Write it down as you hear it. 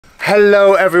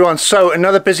Hello everyone, so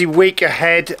another busy week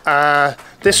ahead.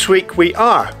 This week we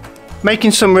are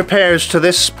making some repairs to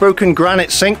this broken granite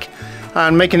sink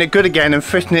and making it good again and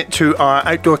fitting it to our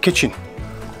outdoor kitchen.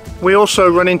 We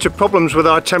also run into problems with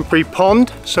our temporary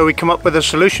pond, so we come up with a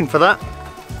solution for that.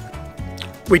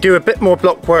 We do a bit more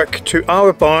block work to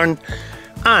our barn,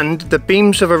 and the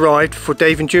beams have arrived for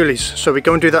Dave and Julie's, so we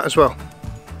go and do that as well.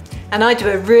 And I do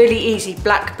a really easy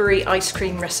blackberry ice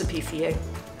cream recipe for you.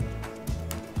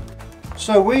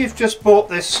 So we've just bought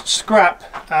this scrap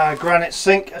granite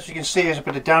sink. As you can see, there's a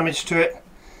bit of damage to it.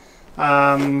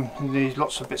 There's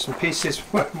lots of bits and pieces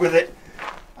with it.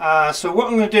 So what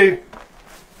I'm going to do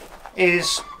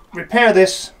is repair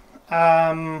this.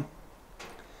 Yeah,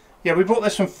 we bought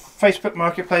this from Facebook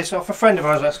Marketplace off a friend of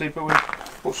ours actually, but we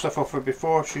bought stuff off her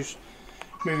before. She's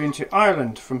moving to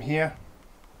Ireland from here.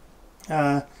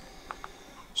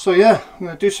 So yeah, I'm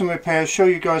going to do some repairs, show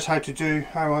you guys how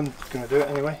I'm going to do it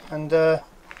anyway, and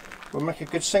we'll make a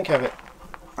good sink of it,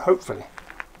 hopefully.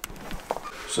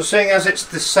 So seeing as it's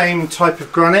the same type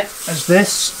of granite as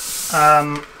this,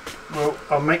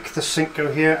 I'll make the sink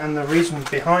go here, and the reason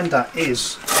behind that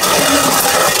is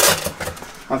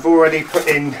I've already put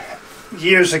in,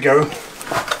 years ago,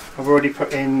 I've already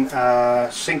put in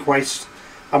sink waste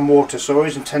and water, so I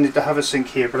always intended to have a sink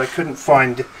here, but I couldn't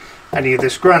find any of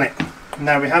this granite.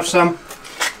 Now we have some.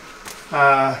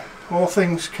 All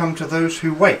things come to those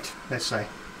who wait, they say.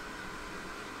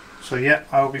 So yeah,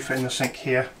 I'll be fitting the sink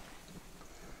here.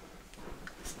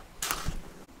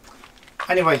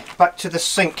 Anyway, back to the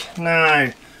sink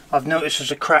now. I've noticed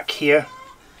there's a crack here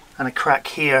and a crack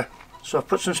here, so I've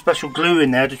put some special glue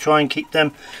in there to try and keep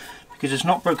them, because it's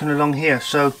not broken along here.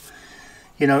 So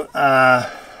you know,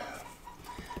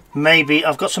 maybe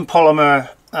I've got some polymer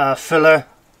filler,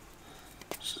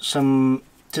 some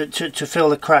to fill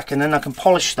the crack, and then I can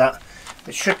polish that.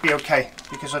 It should be okay,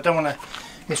 because I don't want to,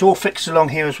 it's all fixed along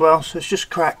here as well, so it's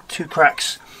just two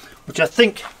cracks, which I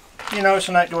think, you know, it's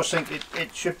an outdoor sink,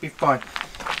 it should be fine.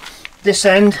 This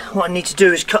end, what I need to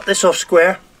do is cut this off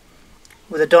square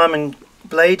with a diamond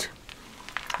blade,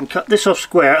 and cut this off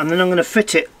square, and then I'm going to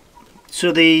fit it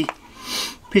so the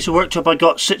piece of worktop I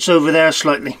got sits over there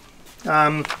slightly.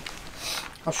 I'll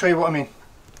show you what I mean.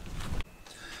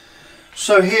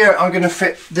 So here I'm going to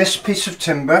fit this piece of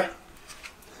timber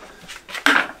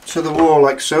to the wall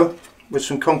like so, with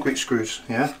some concrete screws,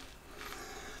 yeah.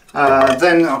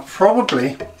 Then I'll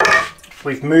probably,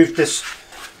 we've moved this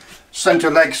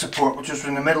centre leg support, which was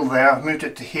in the middle there, I've moved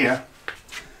it to here.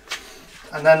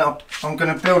 And then I'm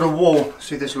going to build a wall,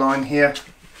 see this line here?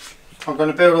 I'm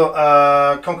going to build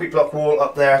a concrete block wall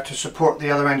up there to support the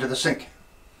other end of the sink.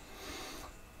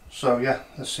 So yeah,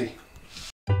 let's see.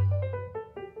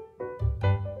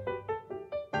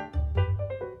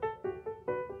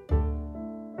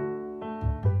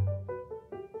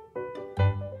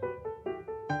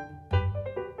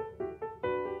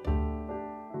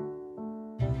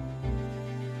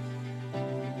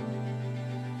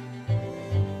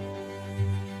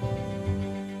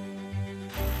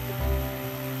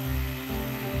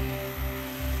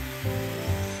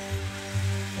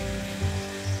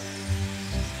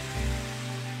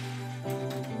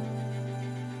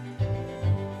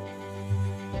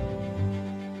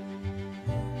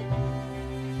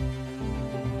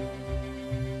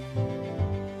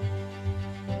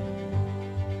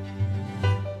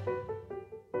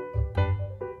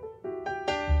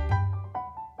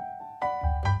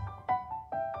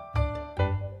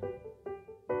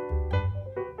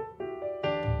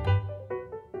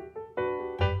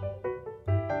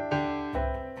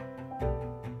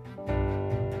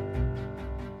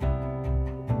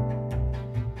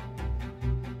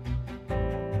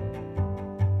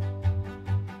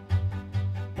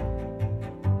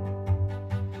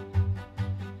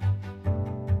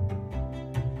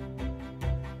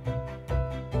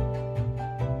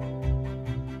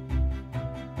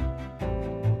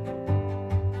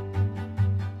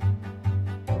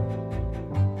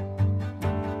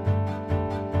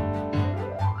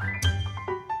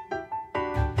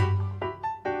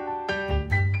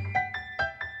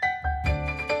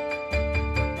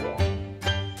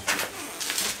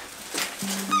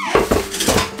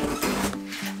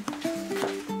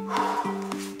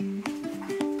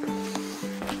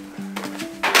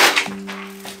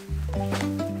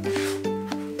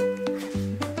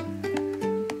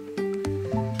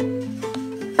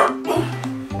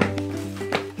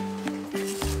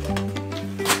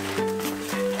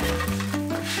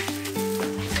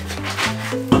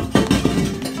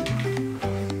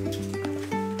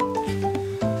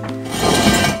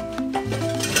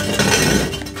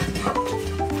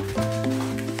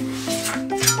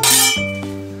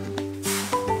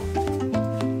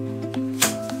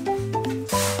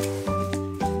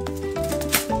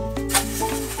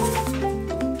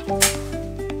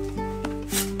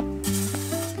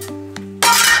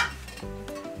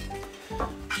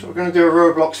 going to do a row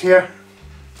of blocks here,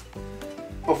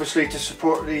 obviously to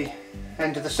support the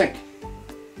end of the sink.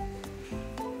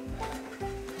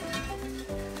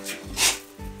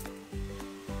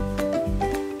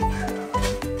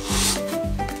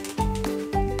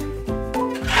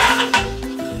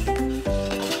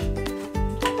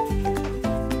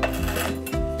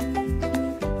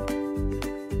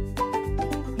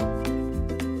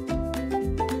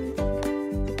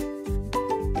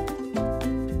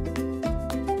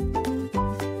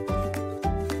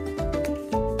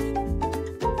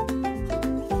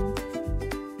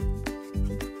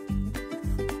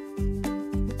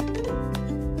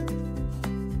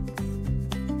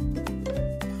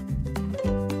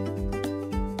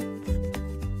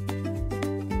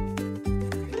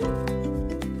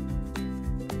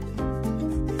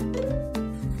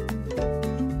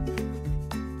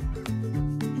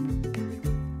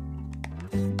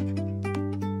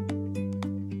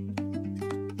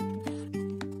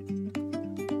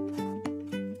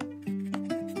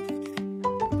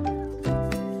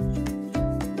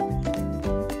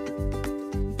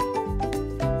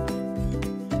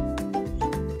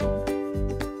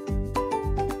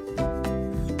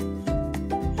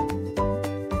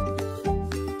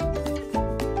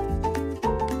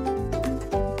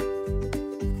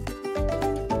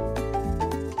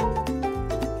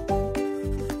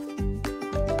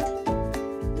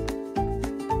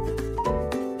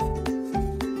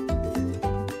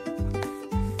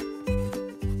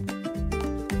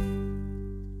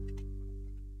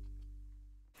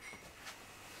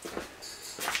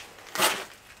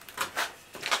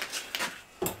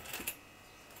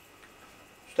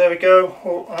 There we go.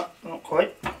 Oh, not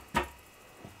quite.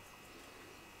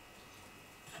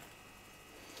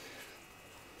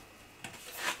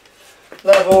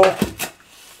 Level,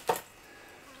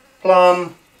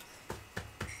 plumb,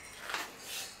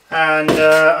 and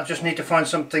I just need to find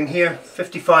something here,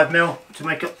 55mm to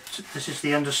make up. This is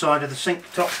the underside of the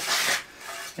sink top.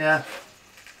 Yeah.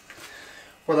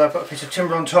 Whether I put a piece of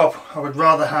timber on top, I would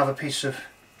rather have a piece of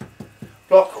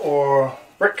block or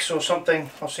bricks or something.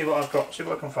 I'll see what I've got, see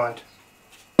what I can find.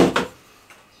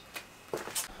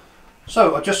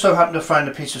 So I just so happen to find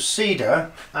a piece of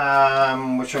cedar,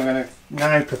 which I'm going to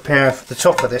now prepare for the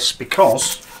top of this,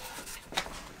 because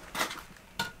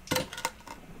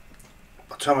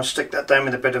by the time I stick that down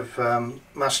with a bit of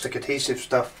mastic adhesive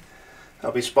stuff,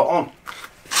 that'll be spot on.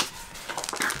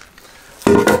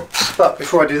 But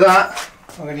before I do that,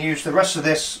 I'm going to use the rest of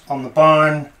this on the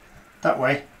barn that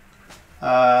way,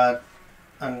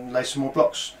 and lay some more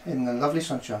blocks in the lovely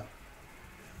sunshine.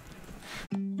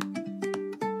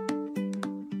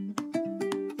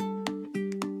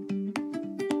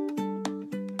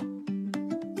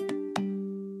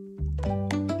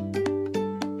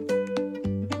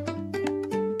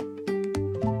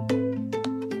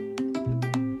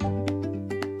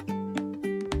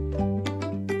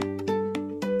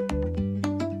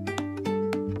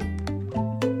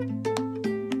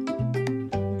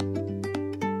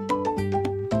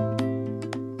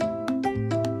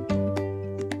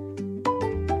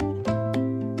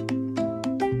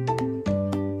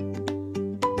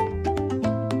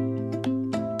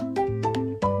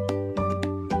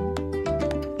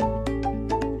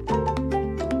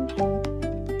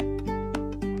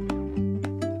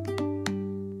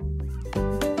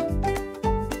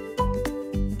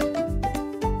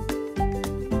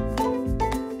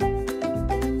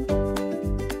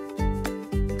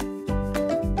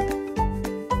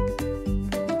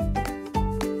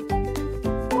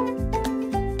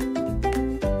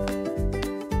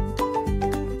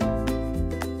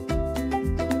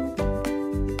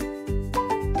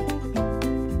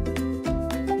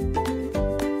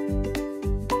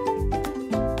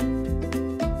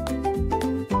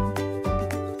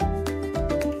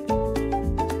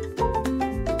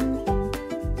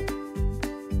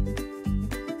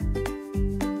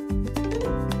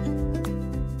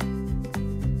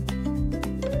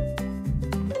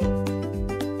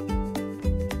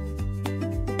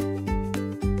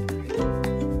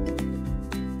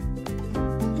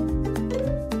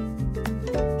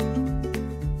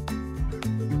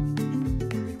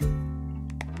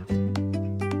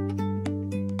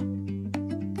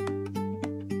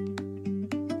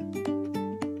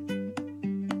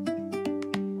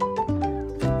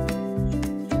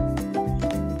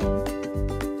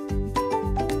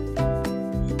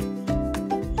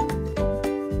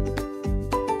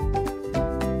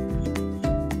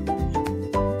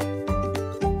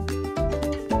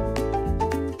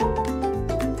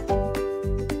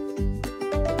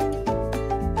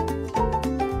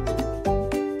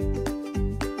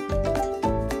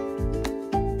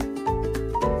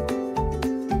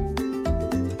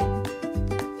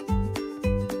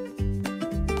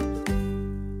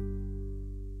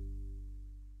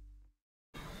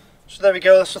 So there we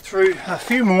go, that's a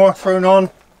few more thrown on,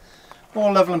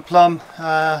 all level and plumb.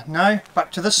 Now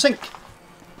back to the sink.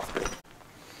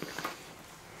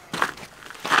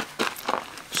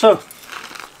 So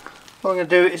what I'm going to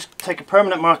do is take a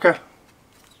permanent marker.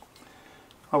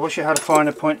 I wish I had a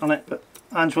finer point on it, but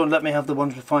Ange won't let me have the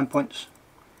ones with fine points.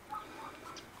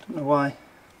 Don't know why.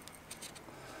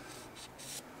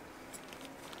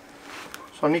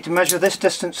 So I need to measure this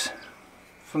distance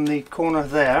from the corner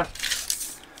there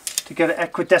to get it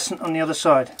equidistant on the other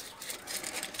side.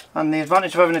 And the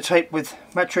advantage of having a tape with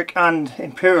metric and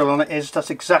imperial on it is that's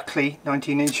exactly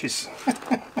 19 inches.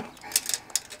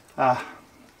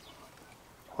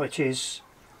 Which is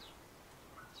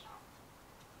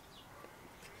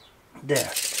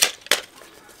there.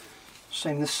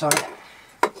 Same this side.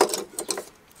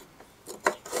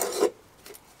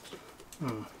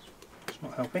 It's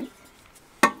not helping.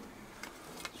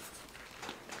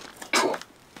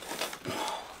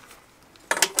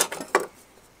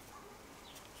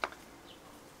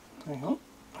 Hang on,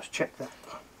 let's check that.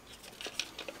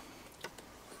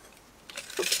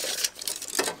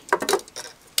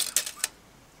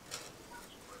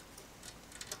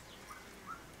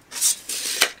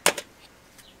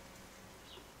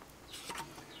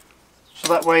 So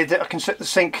that way that I can set the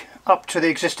sink up to the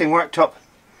existing worktop.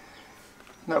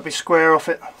 That'll be square off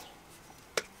it.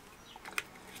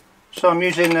 So I'm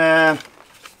using my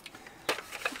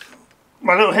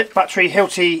little battery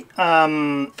Hilti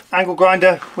angle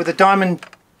grinder with a diamond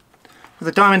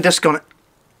disc on it.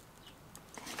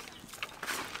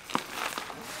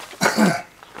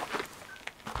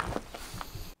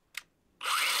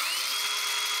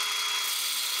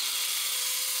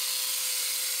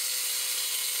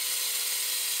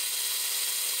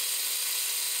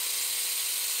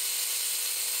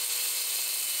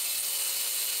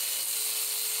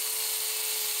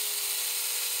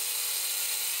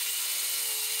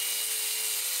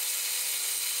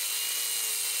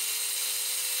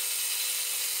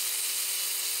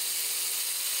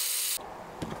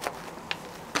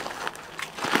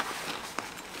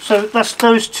 So that's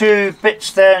those two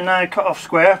bits there now cut off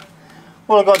square.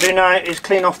 All I've got to do now is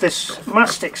clean off this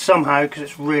mastic somehow because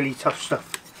it's really tough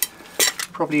stuff.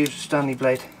 Probably use a Stanley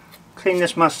blade. Clean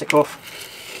this mastic off.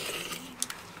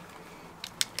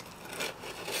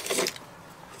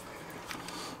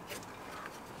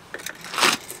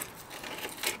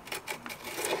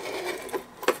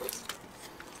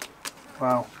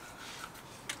 Wow.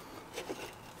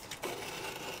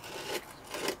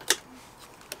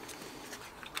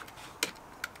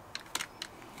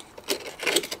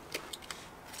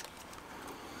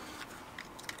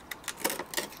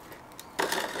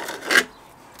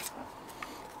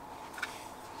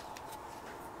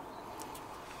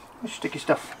 Sticky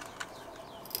stuff.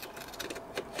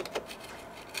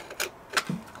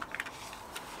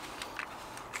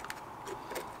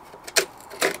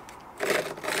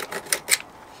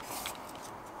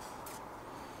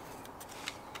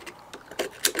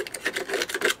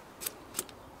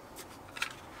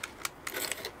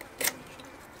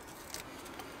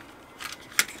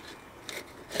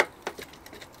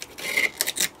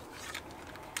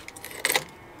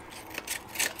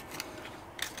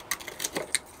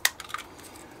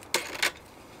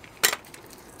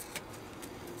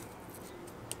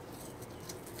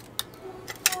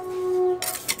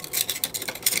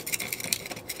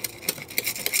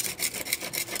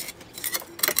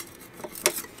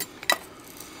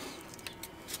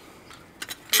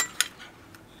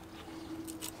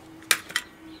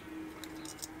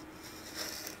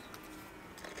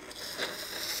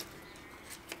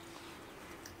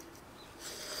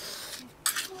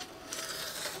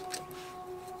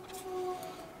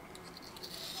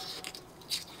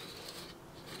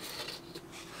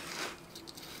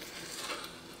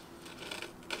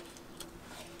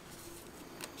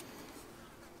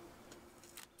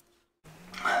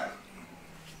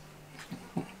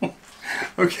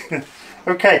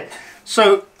 Okay,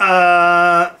 so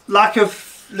lack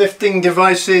of lifting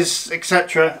devices,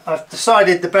 etc. I've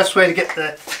decided the best way to get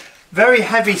the very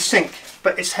heavy sink,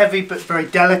 but it's heavy but very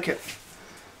delicate.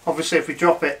 Obviously if we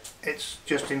drop it, it's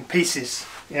just in pieces.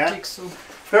 Yeah, Jigsaw.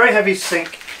 Very heavy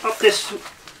sink up this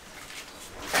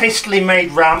hastily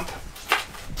made ramp,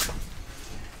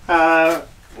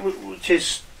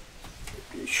 which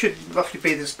should roughly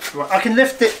be this. I can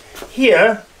lift it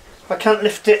here. I can't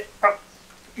lift it up.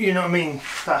 You know what I mean?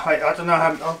 That height. I don't know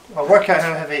how. I'll work out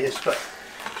how heavy it is. But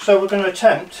so we're going to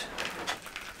attempt.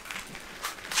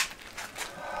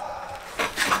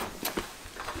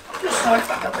 Just slide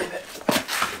back up a bit.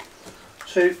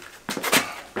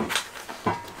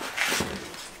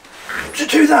 To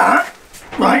do that,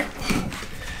 right?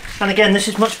 And again, this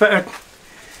is much better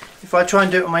if I try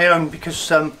and do it on my own,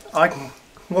 because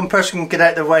one person can get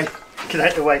out of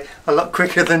the way a lot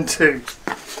quicker than two.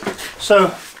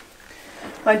 So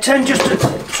I intend just to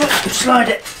try to slide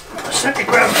it centre of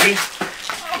gravity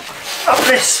up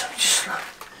this, just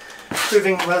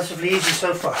proving relatively easy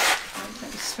so far.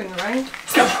 Let me swing around.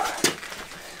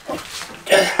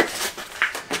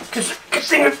 Because the good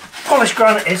thing with polished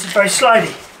granite is it's very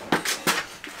slidey.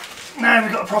 Now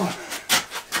we've got a problem.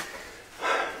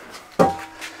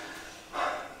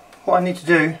 What I need to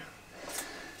do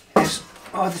is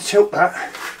either tilt that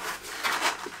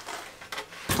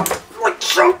like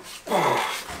so.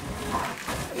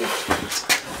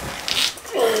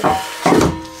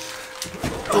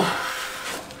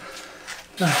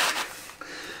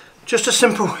 Just a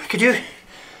simple, could you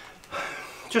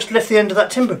just lift the end of that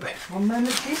timber bit? One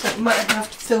moment please, I might have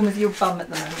to film with your bum at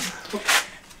the moment.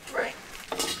 Right.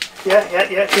 Yeah.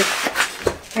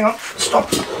 Hang on, stop.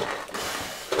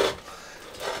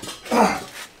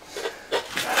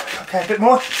 Okay, a bit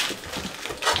more.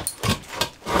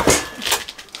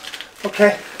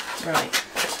 Okay. Right.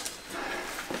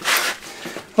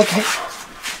 Okay.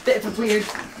 Bit of a weird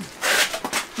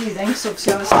view then, because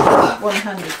obviously I was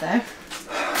one-handed there.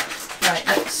 Right,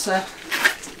 let's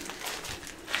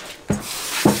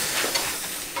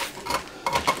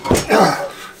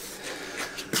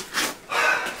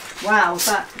wow,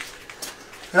 that.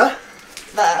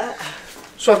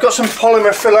 So I've got some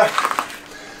polymer filler.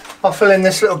 I'll fill in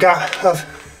this little gap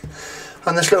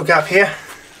and this little gap here.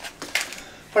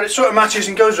 But it sort of matches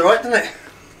and goes alright, doesn't it?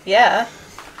 Yeah.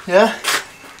 Yeah?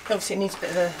 Obviously it needs a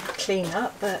bit of a clean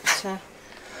up, but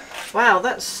wow,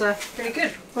 that's pretty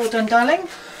good. Well done, darling.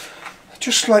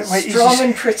 Just like my strong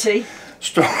and pretty.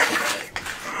 Strong.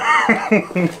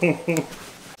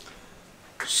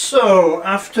 So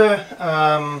after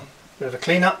a bit of a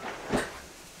clean up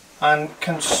and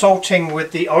consulting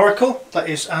with the oracle, that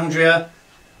is Andrea,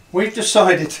 we've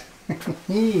decided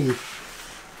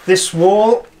this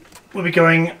wall will be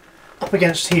going up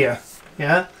against here,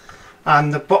 yeah,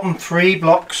 and the bottom 3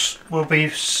 blocks will be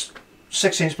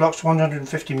 6-inch blocks,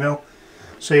 150mm,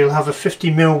 so you'll have a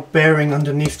 50mm bearing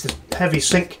underneath the heavy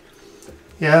sink,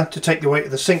 yeah, to take the weight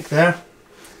of the sink there.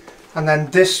 And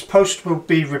then this post will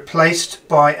be replaced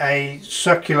by a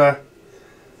circular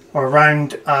or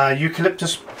round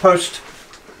eucalyptus post,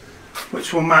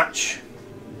 which will match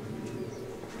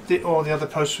all the other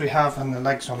posts we have and the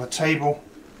legs on the table,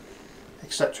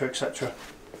 etc, etc.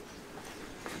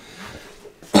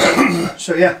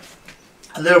 So yeah,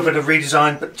 a little bit of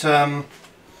redesign, but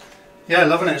yeah,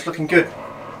 loving it, it's looking good.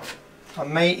 I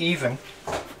may even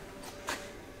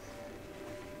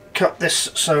cut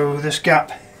this so this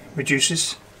gap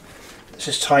reduces. This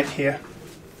is tight here,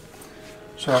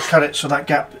 so I'll cut it so that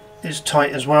gap is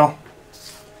tight as well.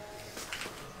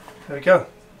 There we go.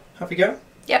 Have you go?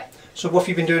 Yep. So what have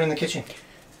you been doing in the kitchen?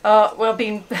 Well, I've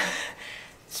been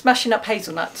smashing up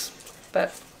hazelnuts,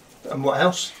 but... And what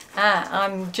else?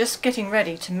 I'm just getting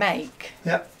ready to make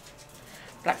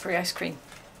blackberry ice cream.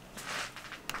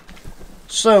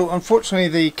 So, unfortunately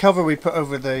the cover we put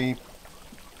over the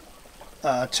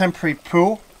temporary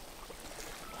pool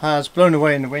has blown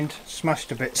away in the wind, smashed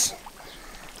to bits.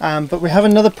 But we have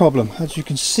another problem, as you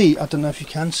can see. I don't know if you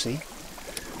can see.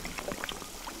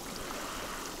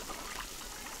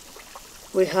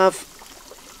 We have,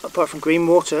 apart from green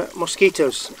water,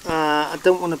 mosquitoes. I'm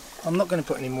not going to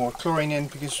put any more chlorine in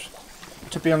because,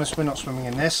 to be honest, we're not swimming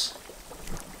in this.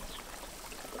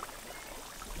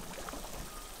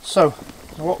 So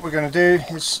what we're going to do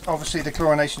is, obviously the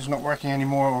chlorination is not working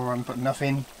anymore, or I'm putting enough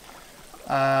in,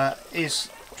 is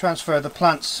transfer the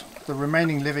plants, the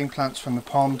remaining living plants from the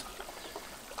pond,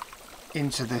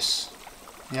 into this,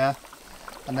 yeah,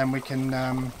 and then we can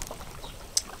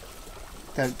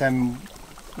then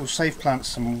we'll save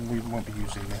plants and we won't be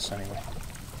using this anyway.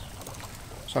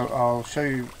 So I'll show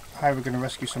you how we're going to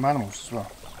rescue some animals as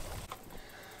well.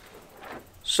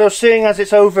 So seeing as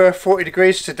it's over 40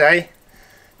 degrees today,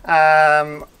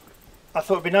 I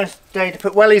thought it'd be a nice day to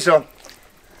put wellies on.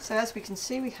 So as we can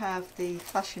see, we have the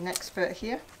fashion expert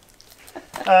here.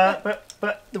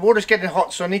 But the water's getting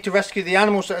hot, so I need to rescue the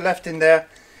animals that are left in there,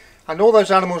 and all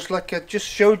those animals, like I just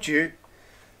showed you,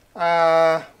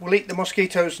 will eat the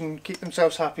mosquitoes and keep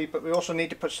themselves happy, but we also need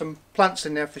to put some plants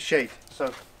in there for shade.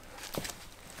 So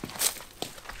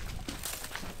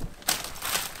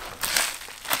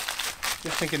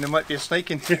just thinking there might be a snake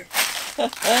in here.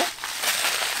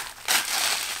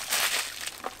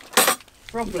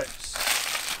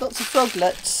 Froglets. Lots of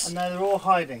froglets. And now they're all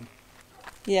hiding.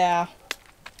 Yeah.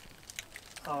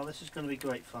 Oh, this is going to be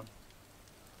great fun.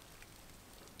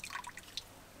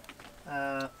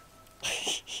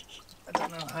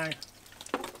 don't know how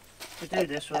to do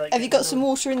this without. Have you got some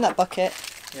water in that bucket?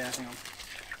 Yeah, hang on.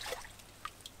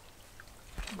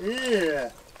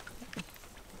 Yeah.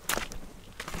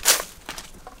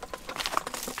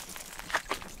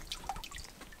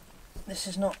 This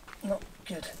is not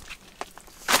good.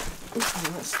 Ooh,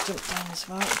 let's jump down as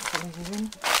well. Follow you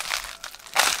in.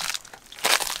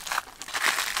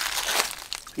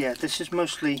 Yeah, this is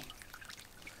mostly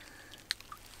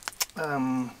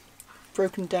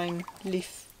Broken down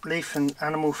leaf and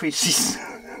animal feces.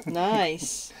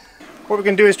 Nice. What we're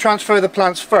going to do is transfer the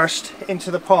plants first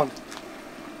into the pond,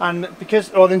 and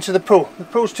into the pool. The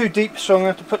pool's too deep, so I'm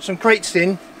going to have to put some crates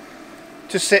in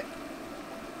to sit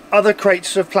other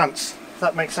crates of plants, if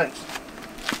that makes sense.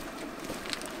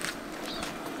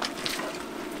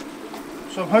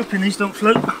 So I'm hoping these don't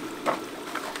float.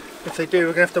 If they do,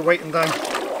 we're going to have to weight them down.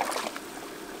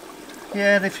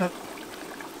 Yeah, they float.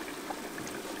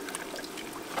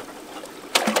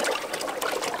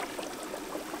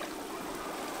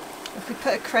 If we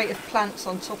put a crate of plants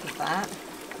on top of that.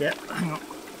 Yeah, hang on.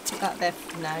 That there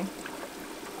for now.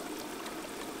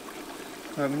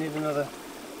 Right, we need another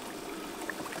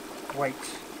weight.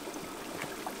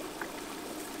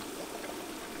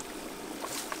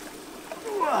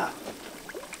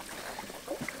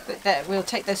 But there, we'll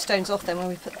take those stones off then when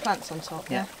we put the plants on top,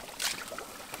 yeah?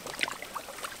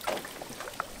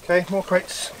 Okay, more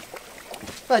crates.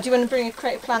 Well, do you want to bring a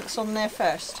crate of plants on there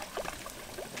first?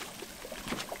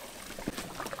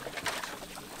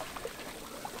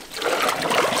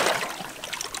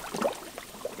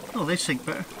 Oh, they sink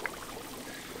better.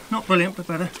 Not brilliant, but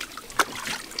better.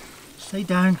 Stay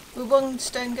down. Will one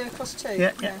stone go across too?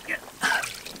 Yeah.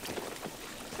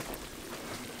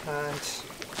 And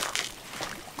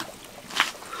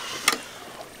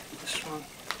this one.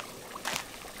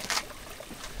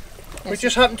 Yes. We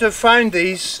just happened to have found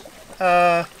these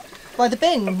by the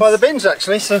bins. By the bins,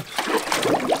 actually. So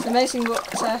it's amazing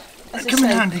what, as I come in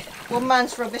say, handy. one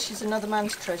man's rubbish is another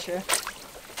man's treasure.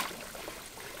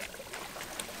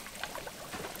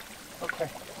 Okay.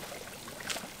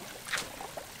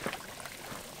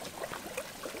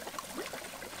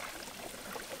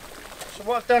 So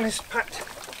what I've done is packed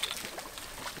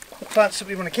the plants that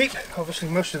we want to keep, obviously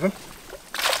most of them,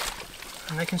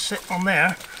 and they can sit on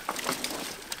there.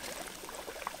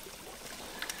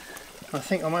 I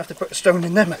think I might have to put a stone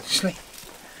in them actually.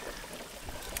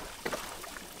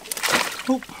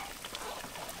 Oop.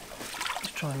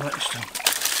 Let's try and light a stone,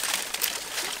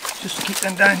 just to keep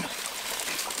them down.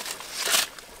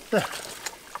 There.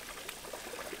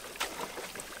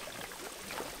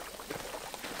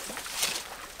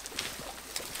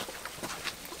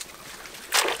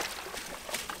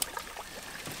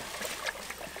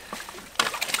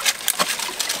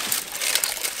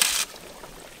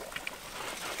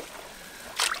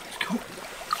 Cool.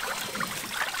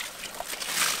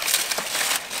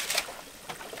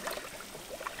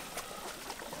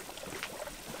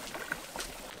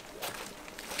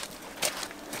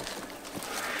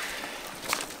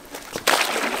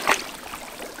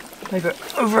 Maybe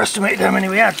overestimated how many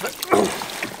we had, but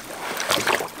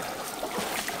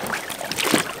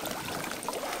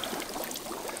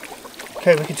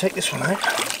okay, we can take this one out.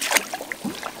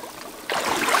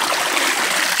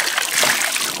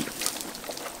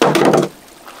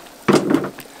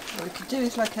 What we could do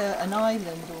is like an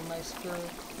island almost for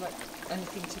like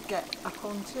anything to get up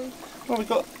onto. Well, we've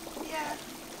got. Yeah.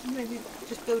 Maybe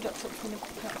just build up something of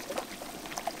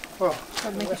Well,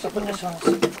 try to make it a put bit this more on.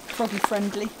 froggy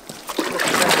friendly.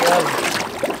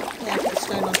 Yeah, put a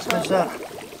stone on top. Where's that?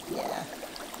 Yeah.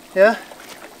 Yeah?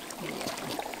 Yeah.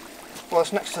 Well,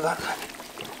 it's next to that.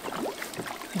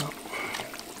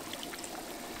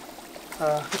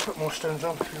 Just put more stones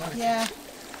on if you like. Yeah.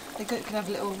 They could have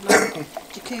a little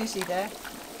jacuzzi there.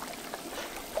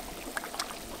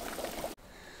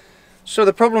 So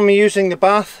the problem with using the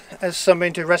bath as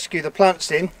something to rescue the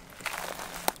plants in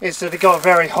is that it got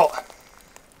very hot.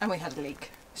 And we had a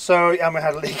leak. So, and we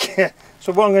had a leak.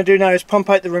 So what I'm going to do now is pump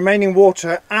out the remaining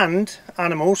water and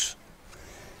animals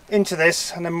into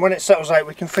this, and then when it settles out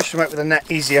we can fish them out with a net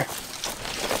easier.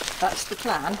 That's the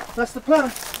plan. That's the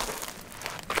plan.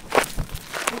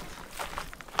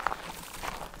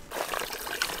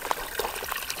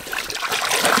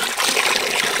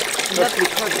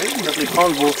 Lovely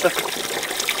pond water.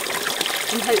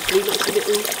 And hopefully lots of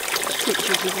little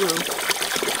creatures as well.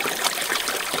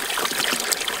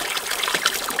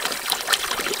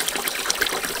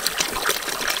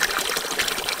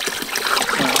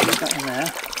 Put that in there.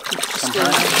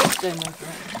 Stone over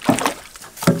it.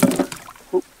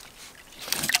 Oop.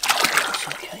 That's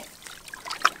okay.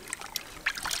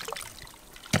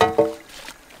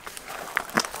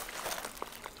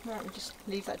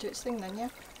 leave that do its thing then, yeah?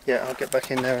 Yeah, I'll get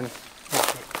back in there and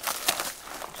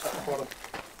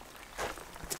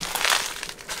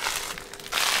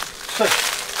so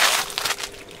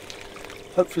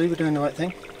hopefully we're doing the right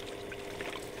thing.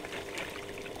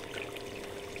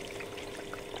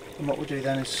 And what we'll do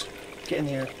then is get in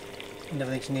here and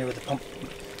everything's nearer the pump.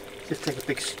 Just take a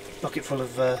big bucket full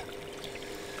of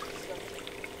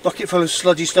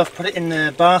sludgy stuff, put it in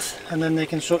the bath, and then they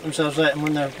can sort themselves out, and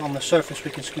when they're on the surface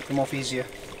we can scoop them off easier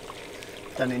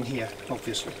than in here,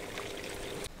 obviously.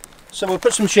 So we'll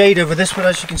put some shade over this, but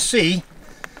as you can see,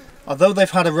 although they've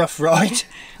had a rough ride, it's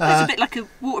a bit like a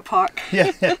water park.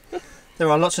 yeah, there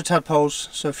are lots of tadpoles,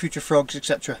 so future frogs,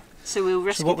 etc. So we'll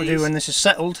rescue So what we'll these. do when this is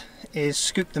settled is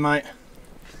scoop them out.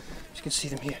 You can see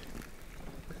them here.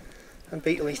 And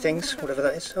beetle-y things, whatever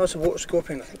that is. Oh, it's a water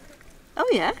scorpion, I think. Oh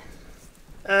yeah.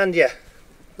 And yeah,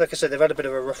 like I said, they've had a bit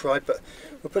of a rough ride, but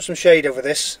we'll put some shade over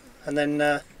this, and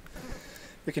then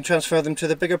we can transfer them to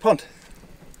the bigger pond.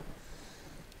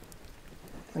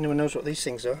 Anyone knows what these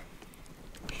things are?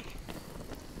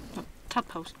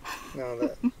 Tadpoles. No,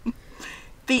 they're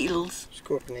Beetles.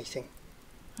 scorpion-y thing.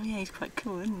 Oh yeah, he's quite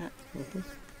cool, isn't it?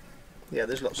 Yeah,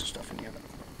 there's lots of stuff in here.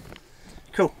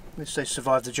 Cool, let's say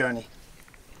survive the journey.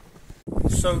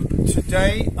 So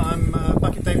today I'm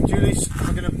back at Dave and Julie's.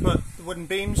 I'm going to put the wooden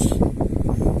beams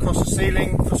across the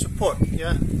ceiling for support.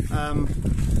 Yeah, I'll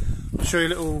show you a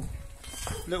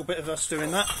little bit of us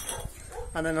doing that,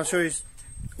 and then I'll show you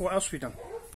what else we've done.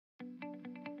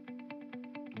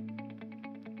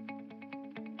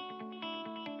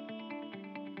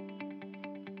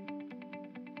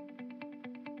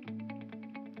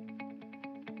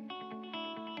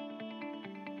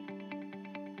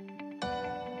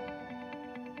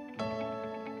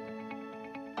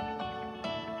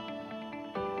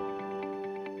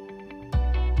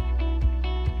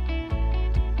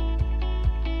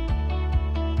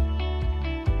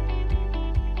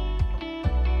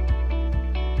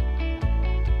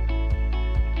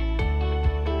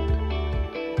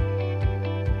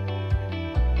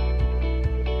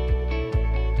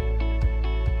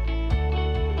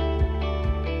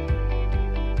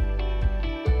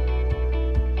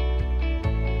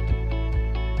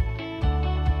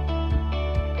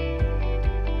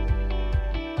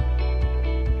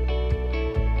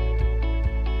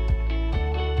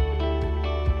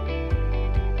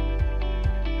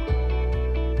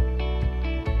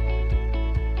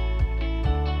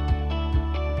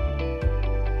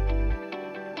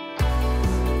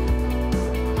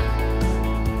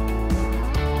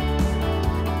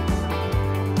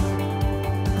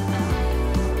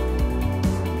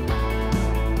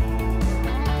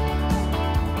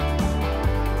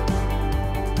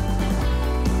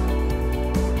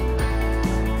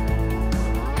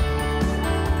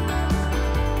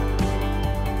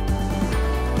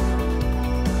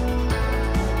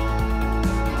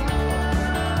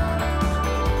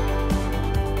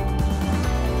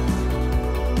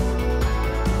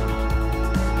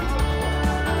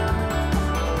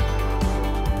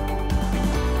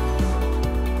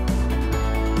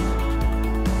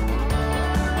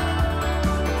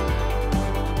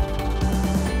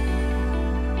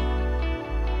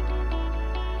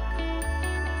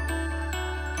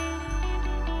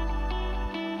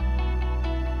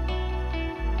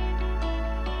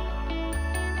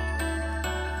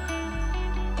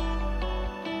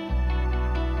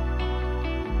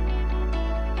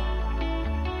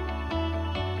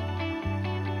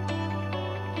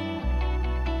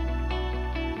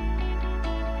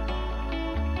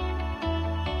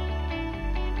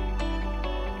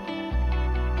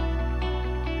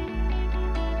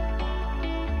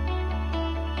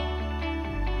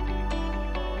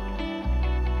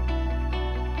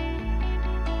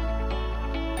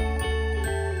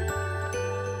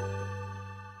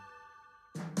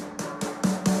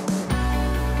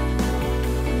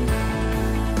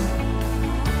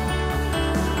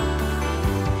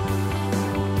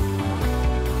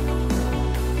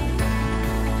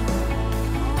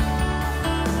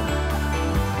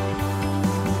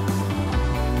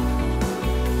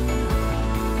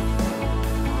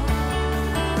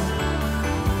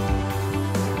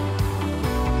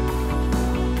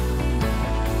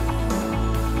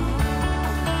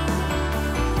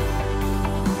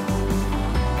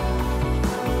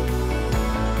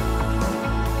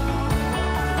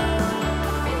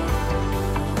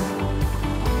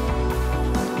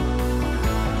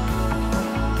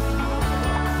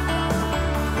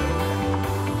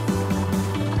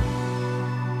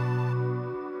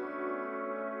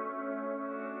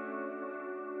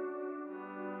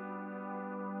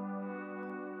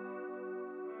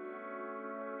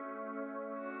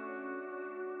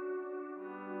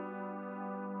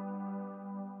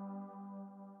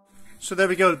 So there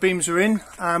we go, the beams are in,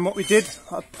 and what we did,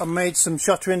 I made some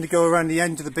shuttering to go around the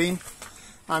end of the beam,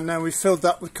 and then we filled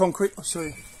that with concrete. I'll show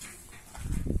you.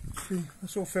 See,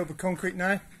 that's all filled with concrete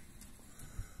now.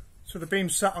 So the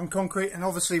beams sat on concrete, and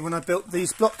obviously when I built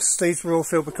these blocks, these were all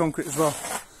filled with concrete as well.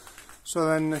 So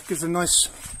then it gives a nice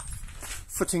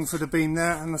footing for the beam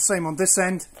there, and the same on this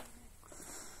end.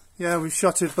 Yeah, we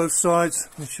shuttered both sides.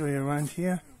 Let me show you around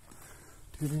here.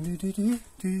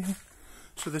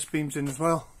 So this beam's in as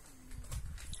well.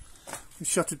 We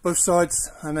shuttered both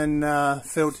sides and then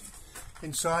filled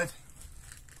inside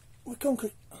with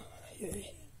concrete.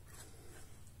 Yay.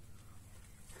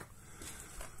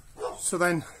 So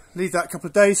then leave that a couple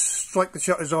of days, strike the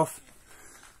shutters off.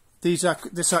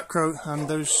 This acro and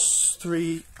those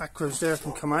 3 acros there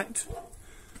can come out.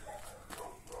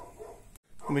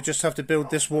 And we just have to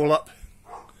build this wall up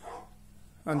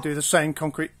and do the same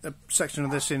concrete section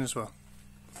of this in as well.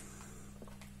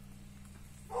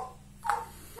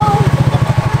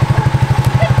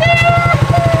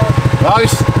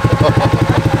 Nice!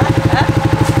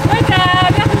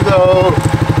 Hello!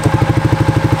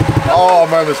 Oh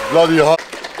man, it's bloody hot.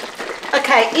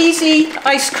 Okay, easy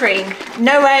ice cream.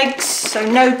 No eggs, so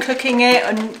no cooking it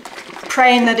and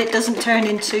praying that it doesn't turn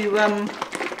into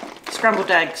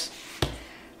scrambled eggs.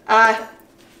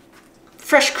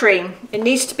 Fresh cream. It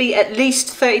needs to be at least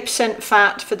 30%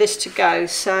 fat for this to go.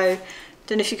 So,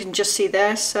 don't know if you can just see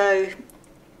there. So,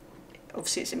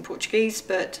 obviously it's in Portuguese,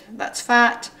 but that's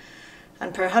fat.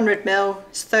 And per 100 ml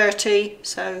it's 30,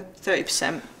 so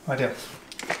 30%. Ideal.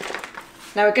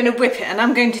 Now we're going to whip it, and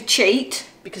I'm going to cheat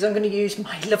because I'm going to use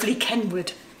my lovely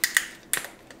Kenwood.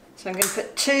 So I'm going to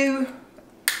put 2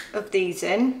 of these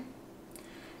in.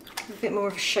 A bit more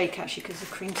of a shake actually because the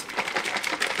cream's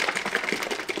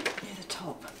near the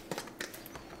top.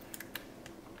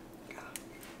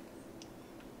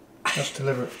 That's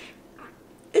deliberate.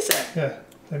 Is it? Yeah,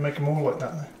 they make them all like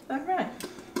that now. Oh right.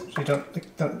 So you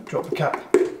don't drop the cap.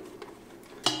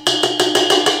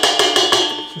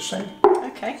 It's the same.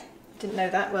 Okay, didn't know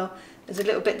that. Well, there's a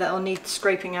little bit that I'll need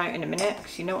scraping out in a minute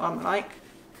because you know what I'm like.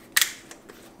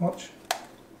 Watch.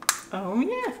 Oh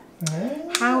yeah.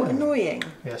 Yeah. How annoying.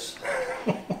 Yes.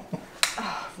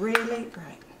 Oh, really?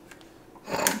 Right.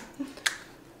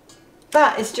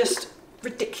 That is just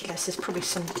ridiculous. There's probably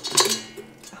some...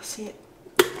 I'll see it.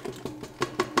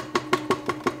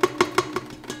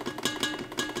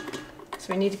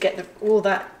 So we need to get all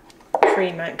that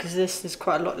cream out because there's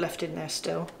quite a lot left in there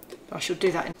still. I shall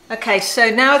do that. Okay, so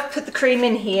now I've put the cream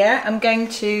in here, I'm going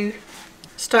to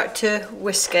start to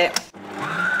whisk it. So we'll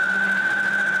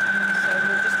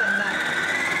just let that.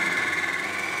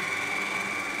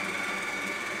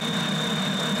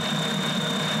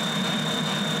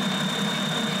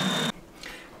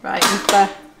 Right, we've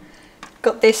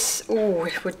got this. Oh,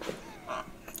 it would.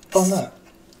 On that.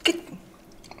 Good.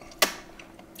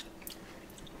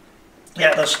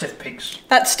 Yeah, that's stiff peaks.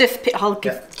 That's stiff peak. I'll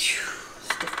give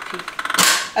stiff peak.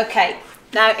 Okay,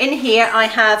 now in here I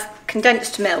have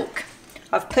condensed milk.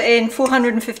 I've put in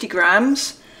 450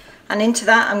 grams, and into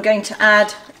that I'm going to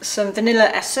add some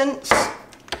vanilla essence.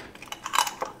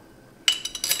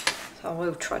 So I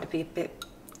will try to be a bit.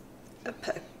 I'll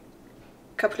put a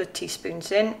couple of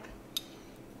teaspoons in.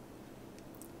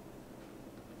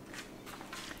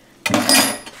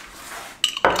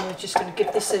 And we're just going to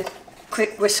give this a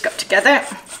quick whisk up together.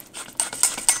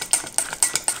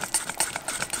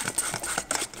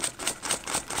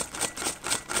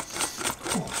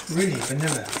 Oh, it's really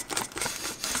vanilla.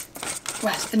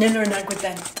 Well, it's vanilla and agua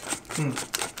then.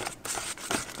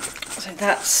 So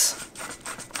that's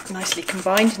nicely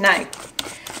combined. Now,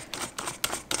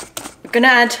 we're going to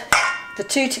add the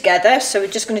 2 together, so we're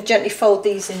just going to gently fold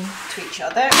these into each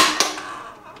other.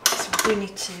 So we do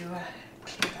need to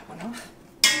clear that one off.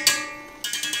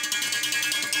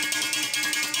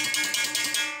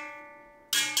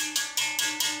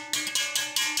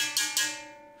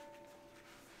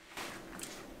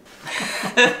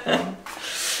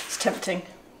 It's tempting.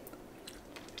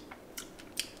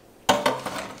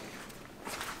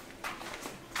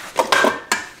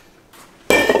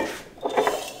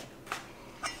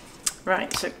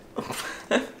 Right,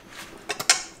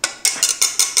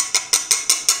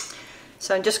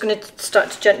 so I'm just going to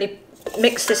start to gently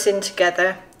mix this in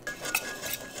together.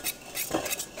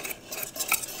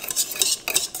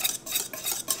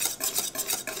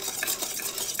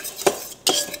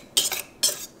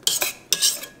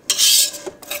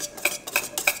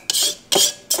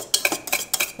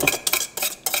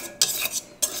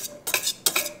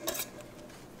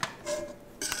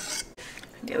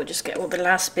 We'll just get all the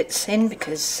last bits in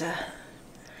because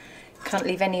can't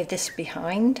leave any of this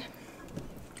behind.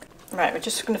 Right, we're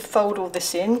just going to fold all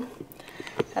this in,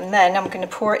 and then I'm going to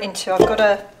pour it into, I've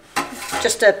got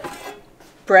just a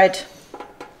bread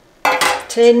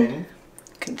tin.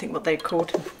 Couldn't think what they'd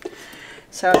called.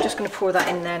 So I'm just going to pour that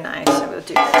in there now. So we'll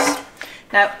do this.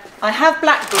 Now I have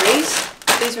blackberries.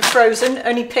 These were frozen,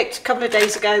 only picked a couple of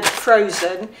days ago,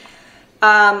 frozen.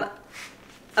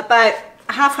 About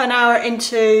half an hour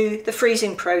into the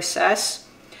freezing process.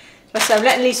 So I'm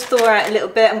letting these thaw out a little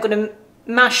bit. I'm going to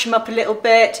mash them up a little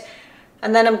bit,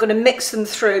 and then I'm going to mix them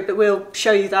through, but we'll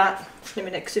show you that in a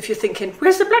minute, because if you're thinking,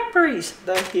 where's the blackberries?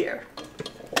 They're here.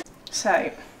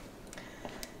 So,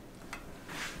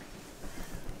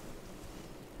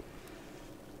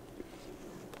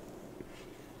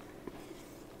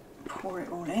 pour it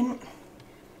all in.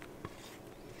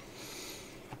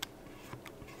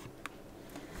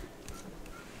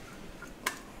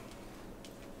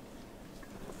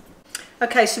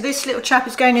 Okay, so this little chap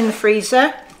is going in the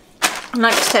freezer. And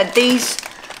like I said, these,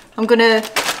 I'm going to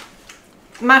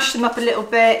mash them up a little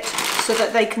bit so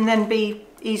that they can then be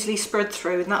easily spread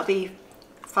through, and that'll be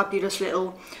fabulous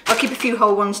little, I'll keep a few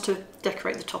whole ones to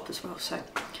decorate the top as well. So,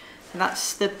 and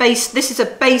that's the base. This is a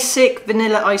basic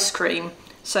vanilla ice cream.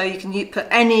 So you can put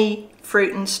any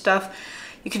fruit and stuff.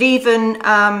 You could even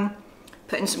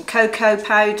put in some cocoa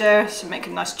powder, so make a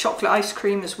nice chocolate ice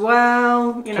cream as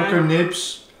well. You know, cocoa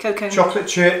nibs. Chocolate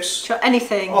chips.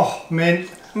 Anything. Oh,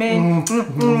 mint. Mint.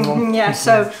 Yeah,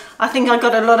 so I think I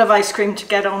got a lot of ice cream to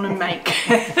get on and make.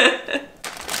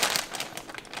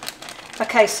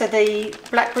 Okay, so the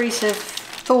blackberries have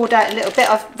thawed out a little bit.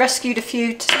 I've rescued a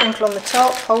few to sprinkle on the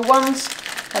top, whole ones,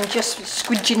 and just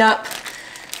squidging up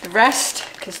the rest,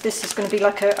 because this is going to be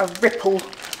like a ripple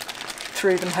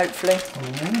through them, hopefully.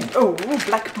 Oh,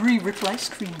 blackberry ripple ice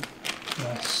cream.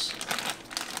 Yes.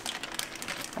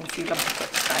 And a few lumpy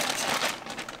bits out.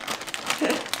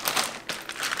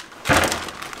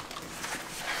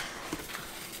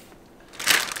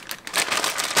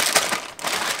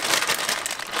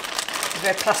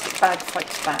 The plastic bag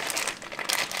fights back.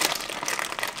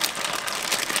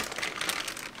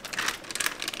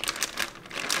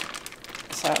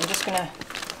 So I'm just going to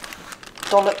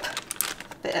dollop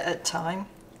a bit at a time.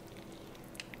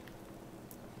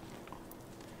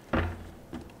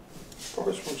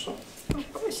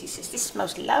 He says this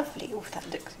smells lovely. Oh, that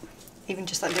looks, even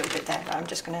just that little bit there. I'm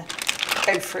just going to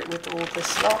go for it with all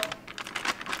this lot.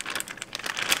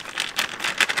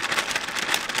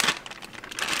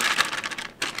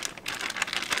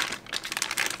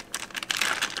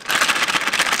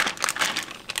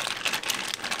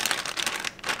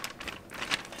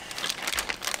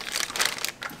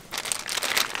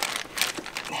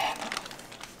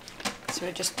 So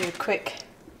we'll just do a quick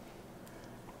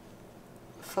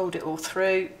fold it all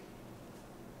through.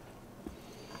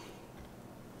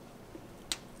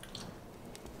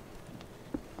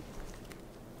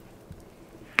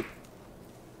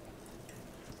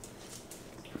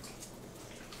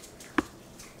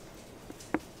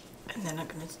 And then I'm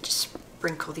going to just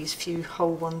sprinkle these few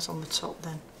whole ones on the top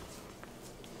then.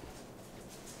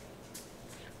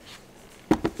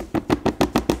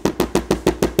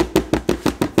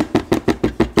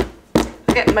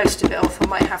 To get most of it off, I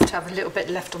might have to have a little bit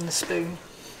left on the spoon.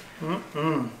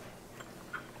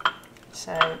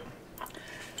 So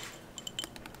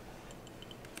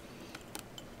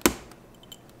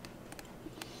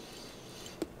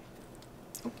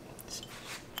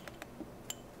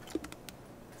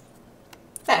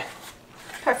there,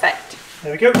 perfect.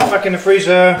 There we go, back in the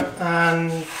freezer.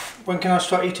 And when can I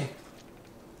start eating?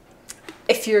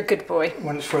 If you're a good boy.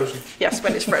 When it's frozen. Yes,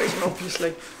 when it's frozen,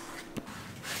 obviously.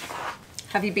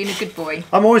 Have you been a good boy?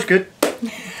 I'm always good.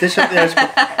 This up there is good.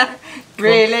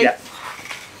 Really? Yeah.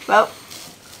 Well,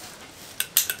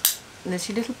 there's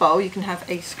your little bowl, you can have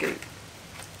a scoop.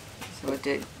 So we'll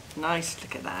do, nice,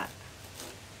 look at that.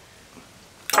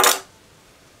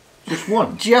 Just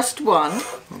one? Just one.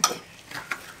 Okay.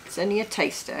 It's only a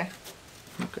taster.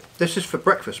 Okay. This is for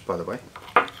breakfast, by the way.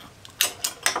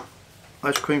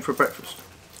 Ice cream for breakfast.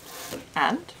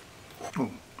 And?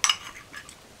 Oh.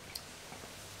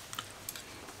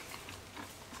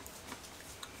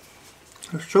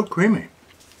 It's so creamy.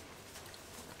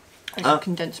 It's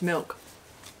condensed milk.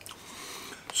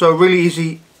 So really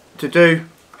easy to do.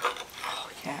 Oh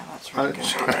yeah, that's really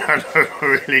good.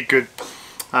 Really good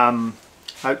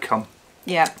outcome.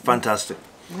 Yeah. Fantastic.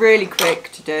 Really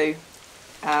quick to do.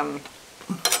 Like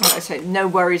I say, no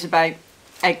worries about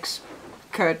eggs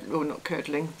or not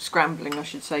curdling, scrambling I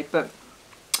should say. But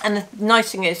and the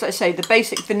nice thing is, like I say, the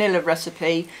basic vanilla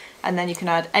recipe, and then you can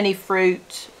add any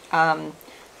fruit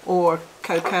or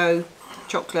cocoa,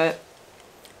 chocolate.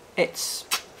 It's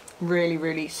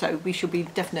really, so we shall be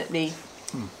definitely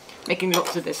making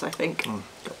lots of this, I think.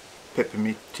 Pip in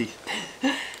my teeth.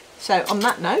 So on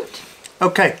that note.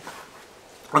 Okay,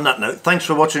 on that note, thanks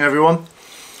for watching everyone.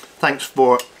 Thanks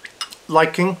for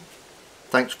liking.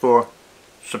 Thanks for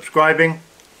subscribing.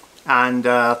 And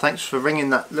thanks for ringing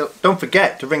that little, don't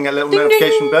forget to ring that little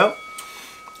notification bell.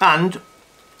 And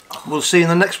we'll see you in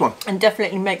the next one. And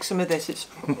definitely make some of this. It's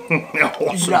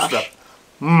awesome lush stuff.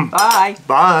 Bye.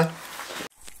 Bye.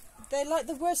 They're like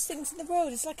the worst things in the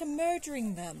world. It's like I'm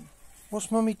murdering them. What's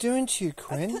Mummy doing to you,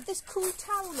 Quinn? I put this cool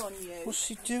towel on you. What's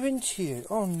she doing to you?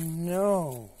 Oh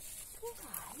no.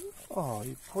 Oh,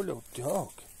 you poor little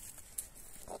dog.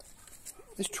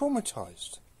 He's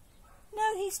traumatised.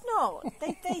 No, he's not.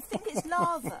 They think it's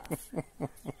lava.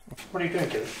 What are you doing,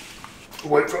 kid?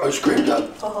 Wait for ice cream, Dad.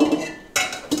 Oh.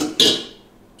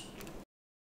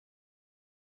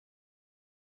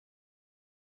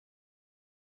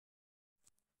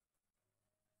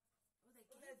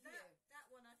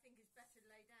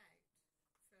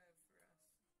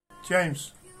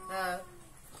 James,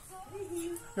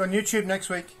 you're on YouTube next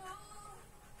week.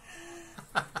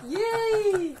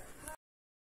 Yay!